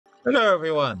Hello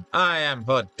everyone, I am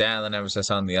Hood Dan the Nemesis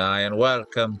on the Eye, and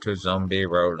welcome to Zombie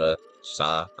Rollerz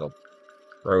Ark, or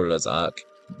Rollerz Ark.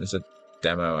 It's a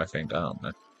demo, I think. I don't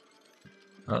know.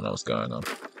 I don't know what's going on.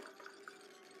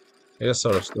 It just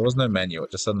sort of, there was no menu, it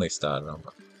just suddenly started.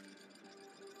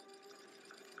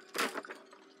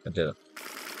 I did it.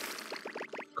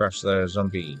 Crush those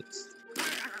zombies.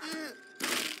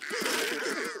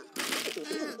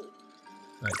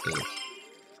 I did.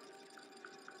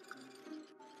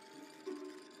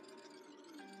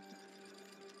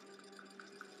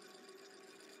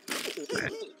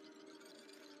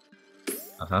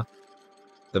 Uh-huh.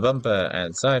 The bumper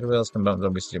and side wheels can bump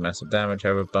zombies to do massive damage,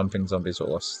 however bumping zombies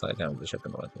will also slide down the ship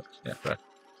in the way. Yeah, right.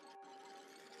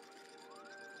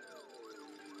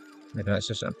 Maybe let's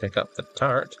just pick up the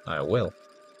turret. I will.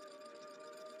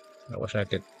 I wish I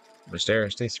could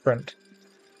mysteriously sprint.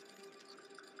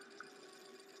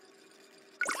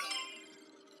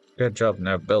 Good job,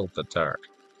 now build the turret.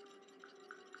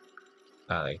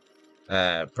 Ali.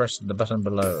 Press the button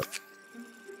below.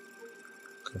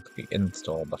 Click the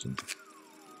install button.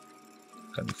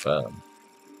 Confirm.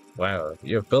 Wow,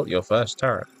 you've built your first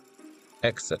turret.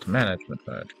 Exit management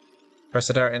mode. Press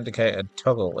the turret indicator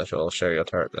toggle, which will show your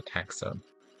turret attack zone.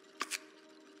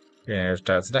 Here's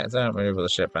turret's attack zone, maneuver the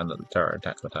ship and the turret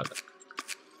attacks the target.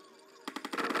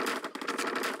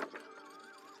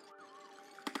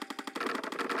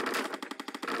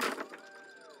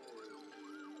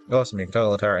 Awesome, you can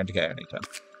toggle the turret indicator anytime.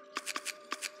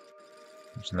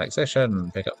 To the next session,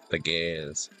 pick up the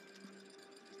gears.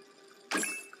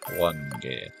 1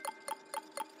 gear.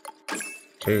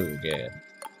 2 gear.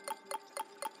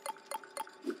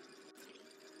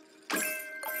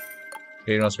 If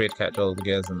you want speed to catch all the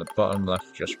gears in the bottom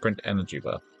left, your sprint energy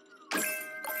bar.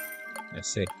 I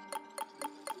see.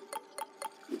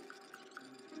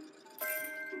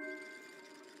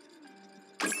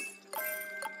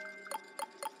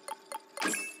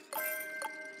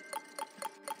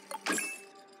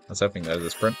 I was hoping there was a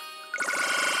sprint.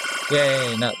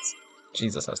 Yay, nuts!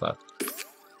 Jesus, that's loud.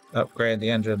 Upgrade the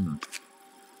engine.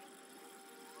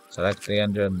 Select the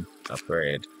engine.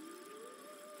 Upgrade.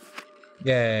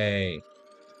 Yay!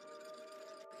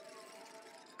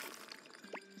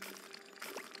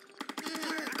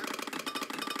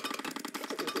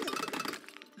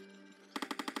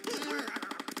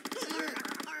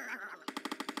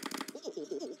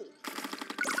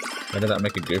 Why did that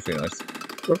make a goofy noise?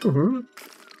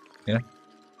 You know?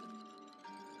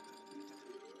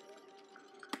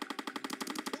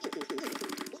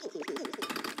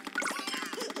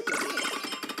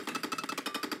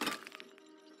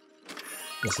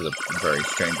 This is a very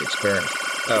strange experience.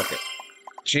 Okay.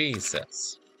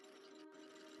 Jesus.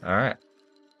 Alright.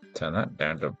 Turn that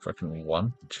down to freaking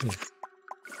 1. Jeez.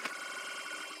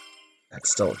 That's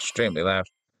still extremely loud.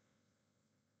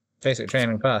 Basic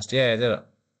training passed. Yeah, I did it.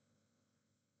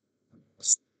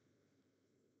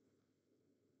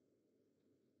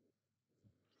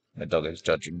 My dog is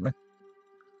judging me.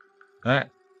 Alright.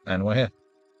 And we're here.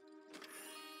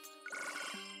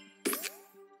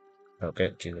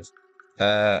 Okay, Jesus.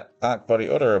 Arc body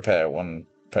auto repair 1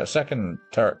 per second,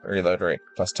 turret reload rate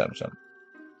plus 10%.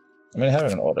 I mean,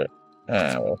 having an auto.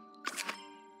 Well.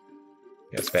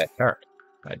 Yes, spare turret.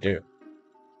 I do.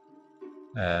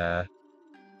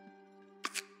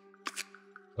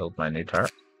 Build my new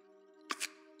turret.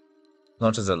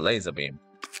 Launches a laser beam.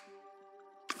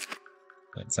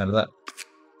 Like the sound of that.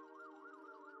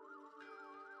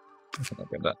 I think I'll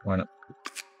get that. Why not?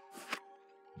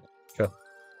 Sure.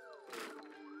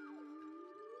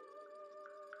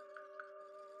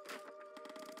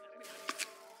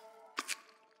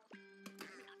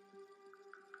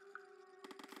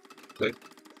 Good.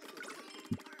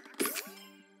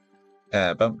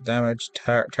 Bump damage,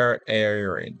 turret area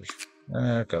range.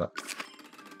 Okay.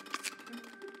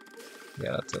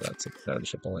 Yeah, that's a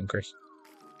noticeable increase.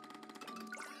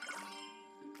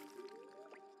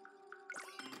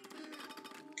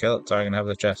 Kill it so I can have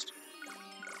the chest.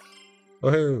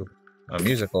 Woohoo! A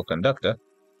musical conductor?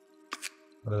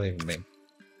 What do they even mean?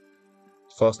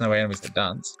 Force no enemies to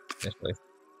dance? Yes, please.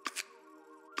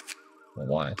 Well,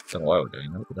 why? Don't know why we're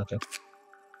doing that, but okay.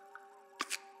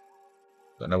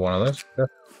 Got another one of those? Sure.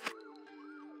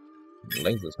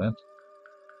 Lasers, man.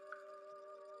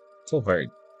 It's all very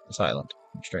silent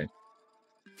and strange.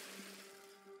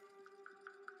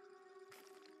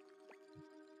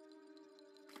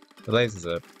 The lasers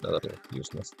are a little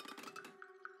useless.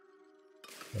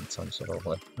 In some sort of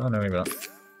way. Oh, no, maybe not.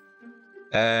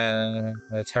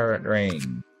 A turret range.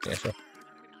 Yeah, sure.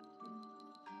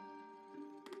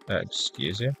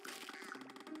 Excuse you?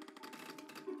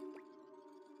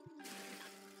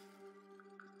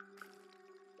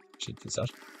 Cheeky sod.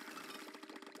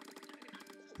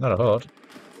 Not a horde.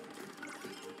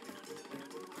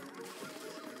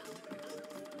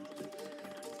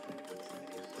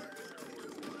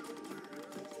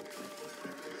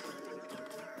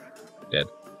 Dead.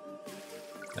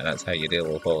 And that's how you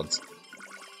deal with hordes.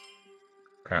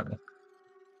 Apparently.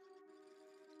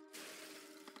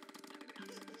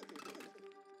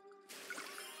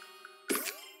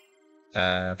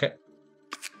 Okay.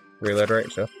 Reload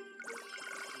rate, sure.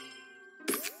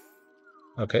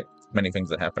 Okay. Many things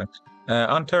that happen.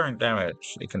 On turret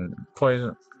damage, you can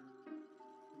poison.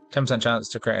 10% chance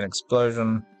to create an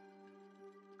explosion.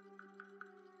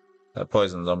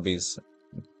 Poison zombies.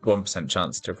 1%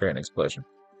 chance to create an explosion.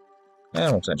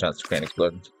 And 1% chance to create an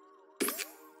explosion.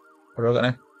 What do we got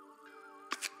now?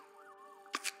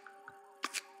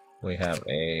 We have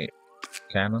a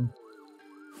cannon.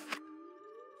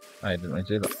 I didn't really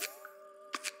do that.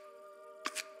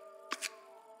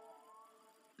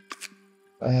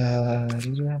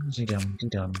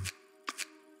 Dum.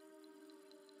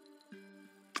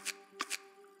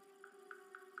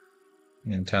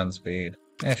 In 10 speed.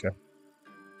 Yeah, sure.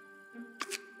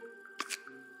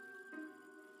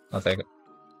 I'll take it.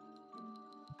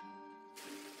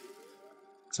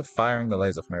 So firing the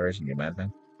laser from my raging, you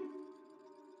madman.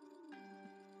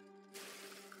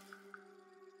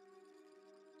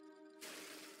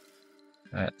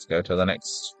 Alright, let's go to the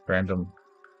next random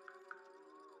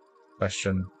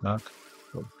question mark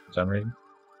for some reason.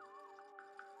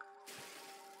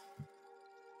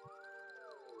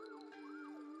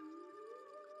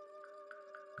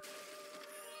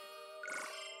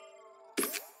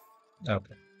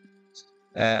 Okay.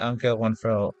 Unkill one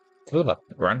fill.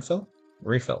 Run fill?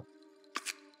 Refill.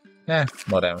 Yeah,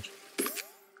 more damage.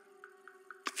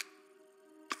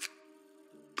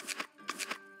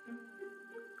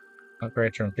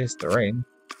 Upgrade to increase the rain.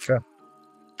 Sure.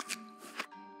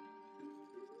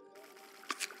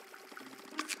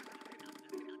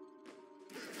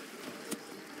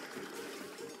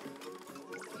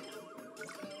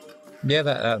 Yeah,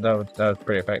 that was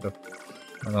pretty effective.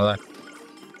 I'm gonna lie.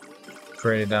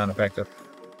 Pretty darn effective.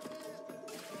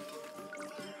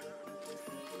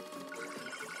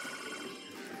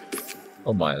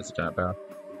 Oh my, that's a giant power.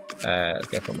 Let's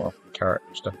go for more turret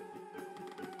stuff.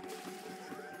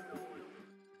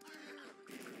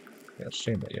 I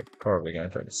assume that you're probably going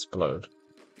to explode.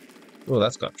 Oh,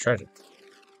 that's got treasure.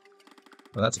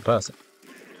 Well, that's a person.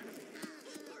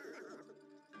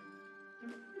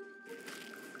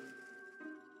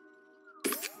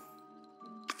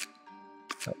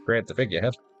 Upgrade the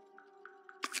figurehead.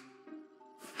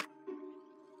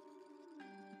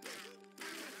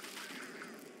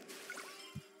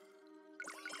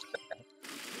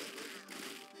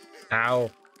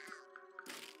 Ow.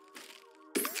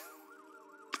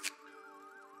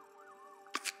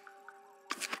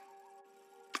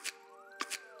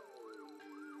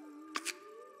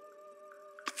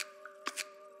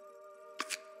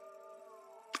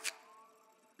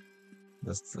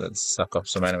 Let's suck up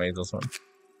some enemies or something.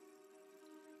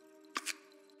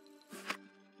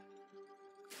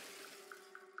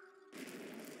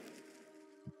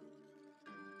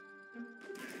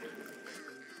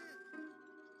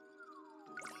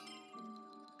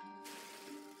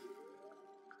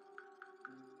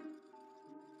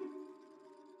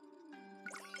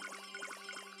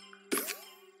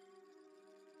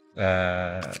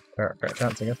 Parrot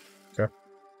chance again. Sure.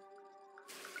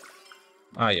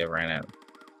 Oh, you ran out.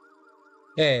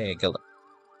 Yay, killed it.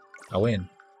 I win.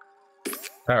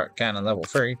 Parrot cannon level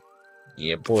 3.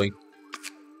 Yeah, boy.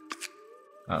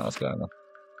 I don't know what's going on.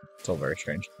 It's all very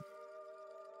strange.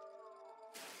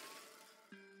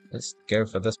 Let's go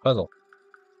for this puzzle.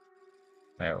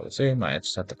 I will assume I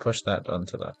just have to push that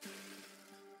onto the...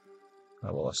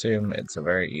 I will assume it's a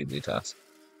very easy task.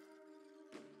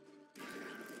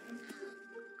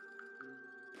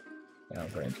 I'm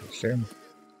going to assume.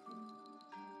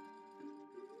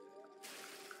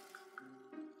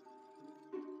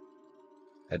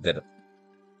 I did it.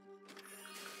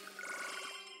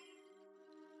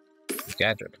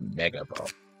 Gadget Mega Ball.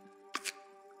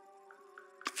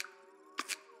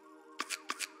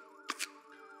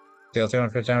 Deal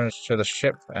 250 damage to the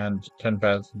ship and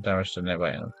 10,000 damage to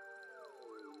nearby enemies.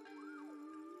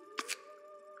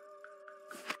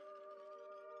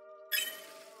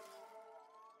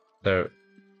 So,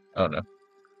 oh no.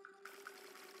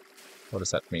 What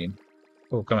does that mean?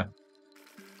 Oh, come on.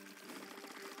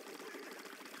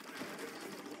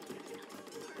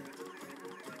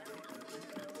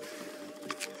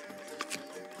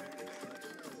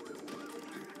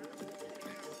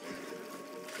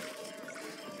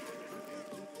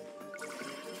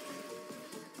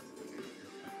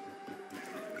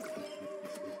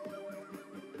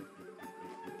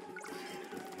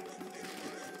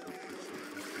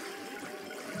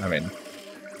 I mean...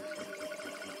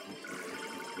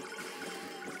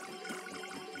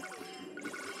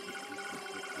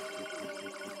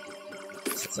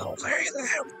 It's all very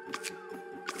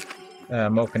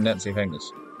loud. More condensy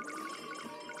fingers.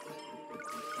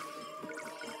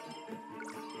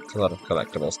 It's a lot of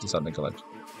collectibles to suddenly collect.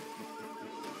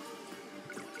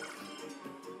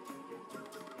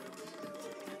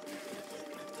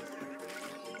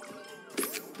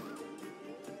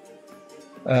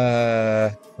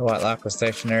 The white lock was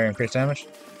stationary and increased damage?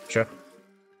 Sure.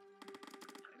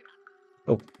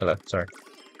 Oh, hello, sorry.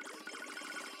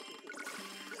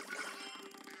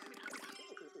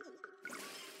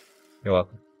 You're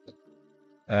welcome.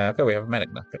 Okay, we have a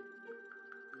medic now.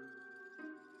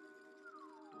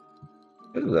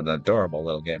 This is an adorable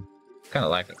little game. Kind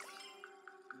of like it.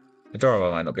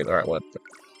 Adorable might not be the right word, but...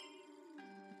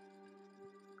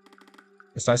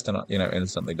 It's nice to not, you know,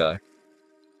 instantly die.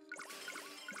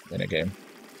 In a game.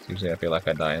 Usually I feel like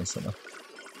I die instantly.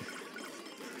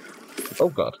 Oh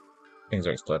god. Things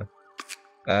are exploding.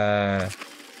 Oh,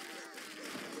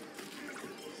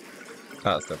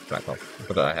 that's the black hole. I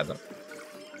forgot I had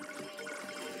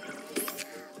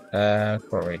that.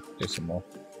 Probably do some more.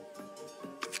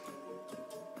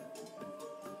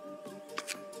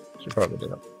 Should probably do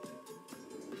that.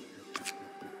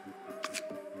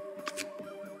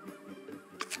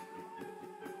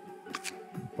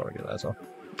 Probably do that as well.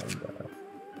 And,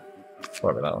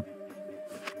 probably that one.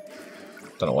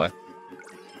 Don't know why.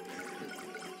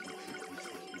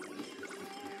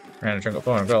 Ran a trinket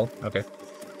 4 and gold. Okay.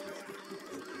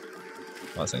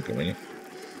 Well, that's inconvenient.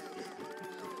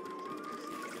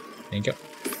 Thank you.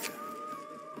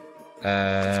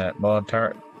 More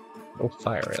turret. Oh,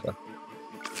 fire rather.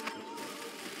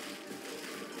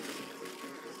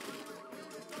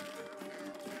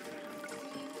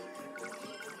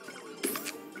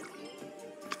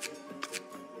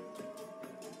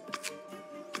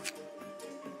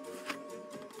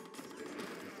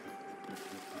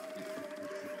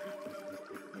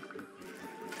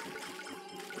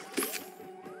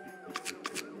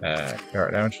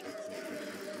 Turret damage.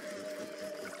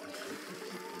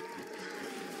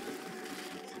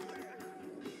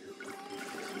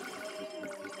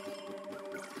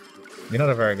 You're not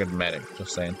a very good medic,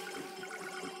 just saying.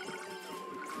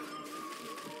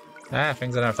 Ah,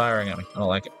 things are now firing at me. I don't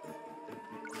like it.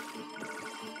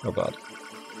 Oh god.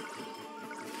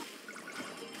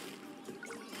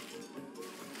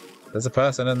 There's a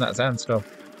person in that sandstorm.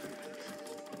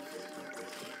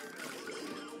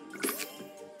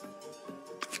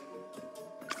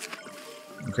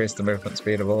 Increase the movement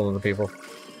speed of all of the people.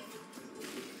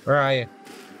 Where are you?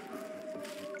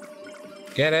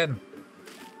 Get in!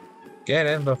 Get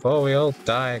in before we all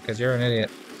die, because you're an idiot.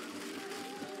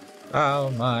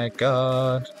 Oh my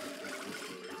god.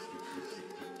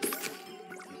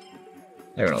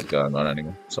 I don't know what's going on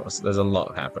anymore. So there's a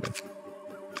lot happening.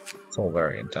 It's all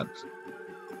very intense.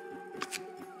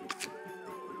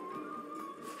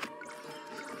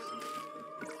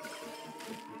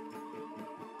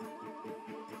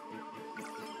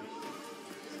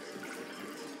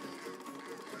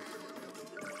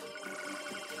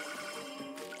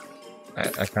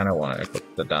 I kind of want to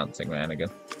equip the dancing man again.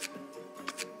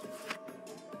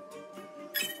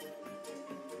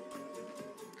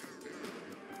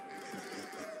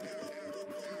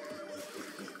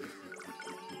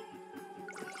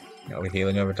 Are we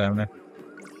healing over time now?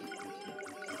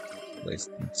 At least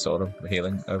sort of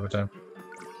healing over time.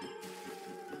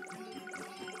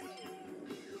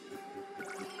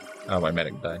 Oh, my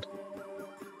medic died.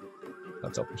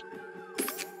 That's awkward.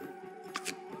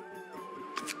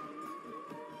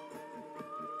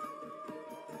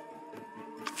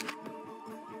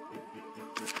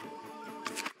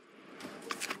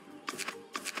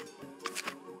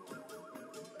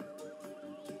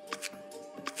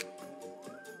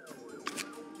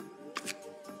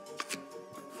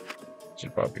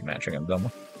 Should probably be matching him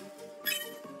somewhere.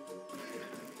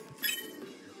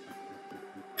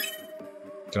 Do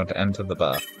you want to enter the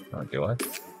bar? Oh, do I?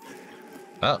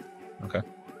 Oh, okay.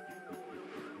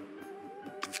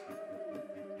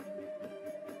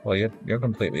 Well, you're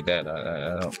completely dead.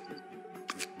 I don't.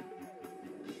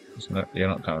 You're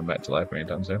not coming back to life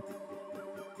anytime soon.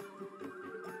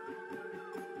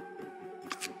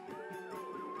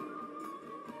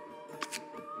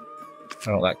 I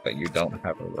don't like that you don't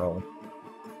have a role.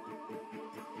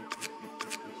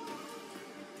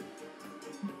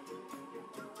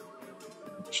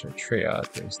 Actually,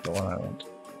 triage is the one I want.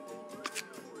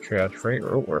 Triage free.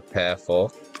 Oh, repair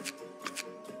 4.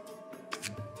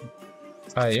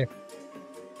 How are you?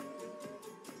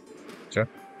 Sure.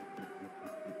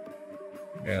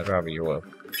 Yeah, I'd rather you were.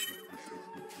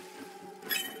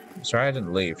 Sorry I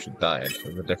didn't leave, she died.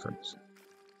 There's a difference.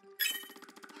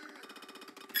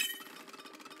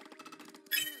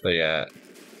 So yeah,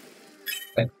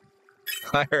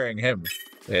 hiring him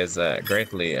is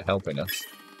greatly helping us.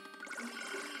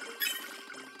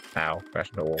 Ow,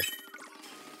 crashed into the wall.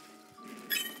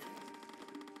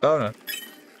 Oh no.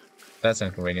 That's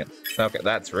inconvenient. Okay,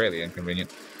 that's really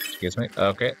inconvenient. Excuse me.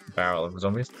 Okay, barrel of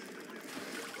zombies.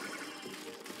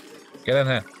 Get in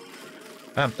here.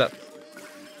 Amped up.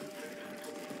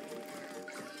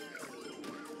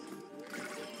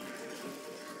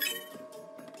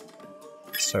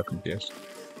 So confused.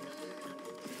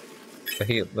 The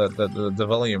heat, the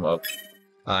volume of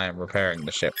I am repairing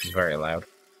the ship is very loud.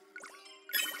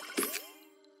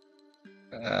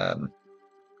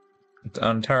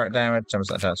 On turret damage, jumps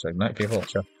that chance to ignite people.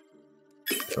 Sure.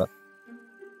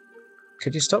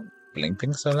 Could you stop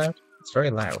blinking so loud? It's very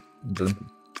loud. Blinking.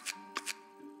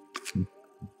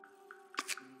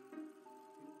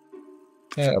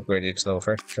 Yeah, upgrade each level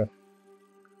first. Sure.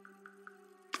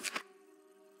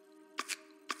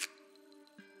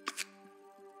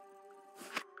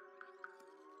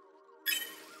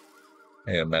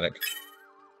 Hey, a medic.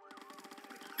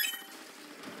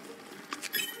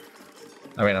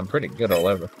 I mean, I'm pretty good all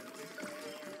over.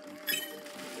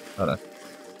 Oh no.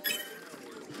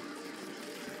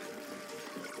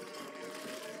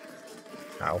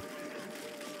 Ow.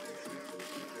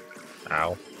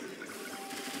 Ow.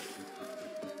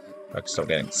 I'm still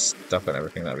getting stuck on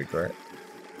everything, that'd be great.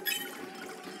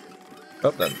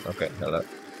 Oh, then. Okay, hello.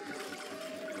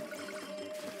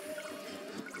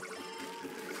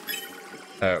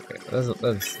 Okay,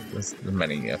 there's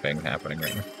many thing happening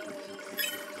right now.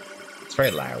 It's very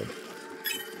loud.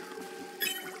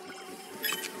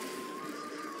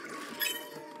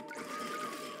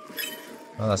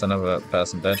 Oh, that's another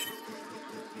person dead.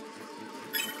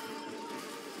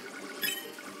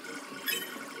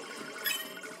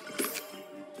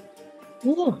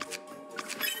 Ooh.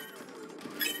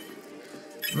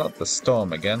 Not the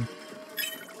storm again.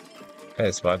 Okay,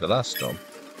 I survived the last storm.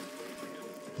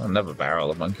 Another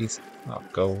barrel of monkeys. Oh,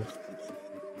 gold.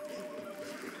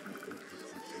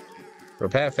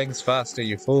 Repair things faster,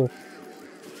 you fool.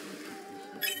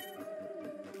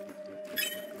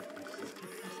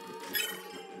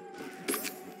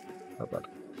 Oh god.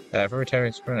 Every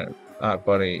terry sprint arc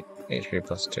body HP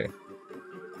plus 2.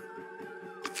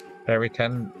 Every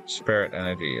 10 spirit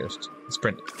energy used.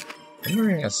 Sprint. I'm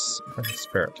wondering a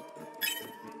spirit.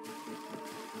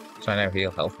 So I now heal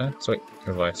health now? Sweet.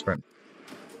 Revive sprint.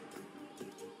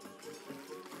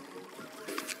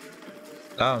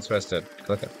 Oh, I'm supposed to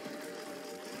click it.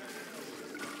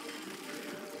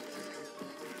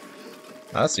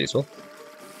 Oh, that's useful.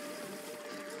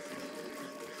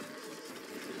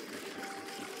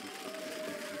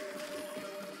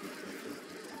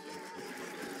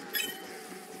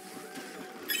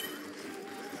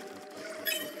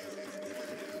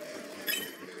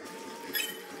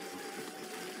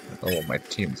 Oh, my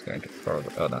team's going to throw it.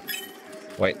 Oh no.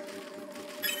 Wait.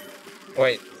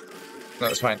 Wait. No,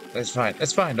 it's fine. It's fine.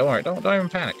 It's fine. Don't worry. Don't even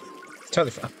panic. It's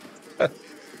totally fine.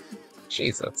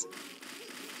 Jesus.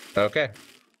 Okay.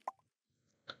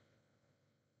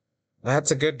 That's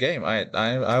a good game.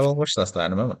 I will wish list that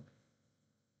in a moment.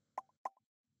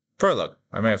 Prologue.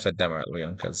 I may have said demo at the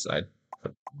beginning because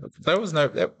there was no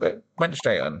it went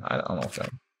straight on. I don't know if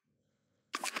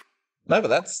no, but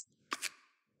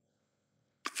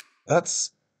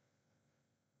that's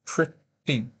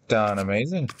pretty darn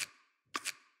amazing.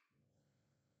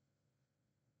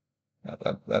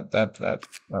 That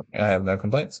I have no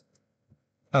complaints.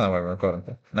 I don't know why we're recording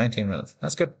for 19 minutes.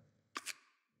 That's good.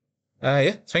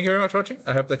 Yeah, thank you very much for watching.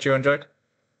 I hope that you enjoyed.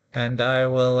 And I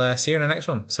will see you in the next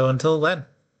one. So until then,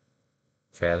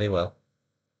 fairly well.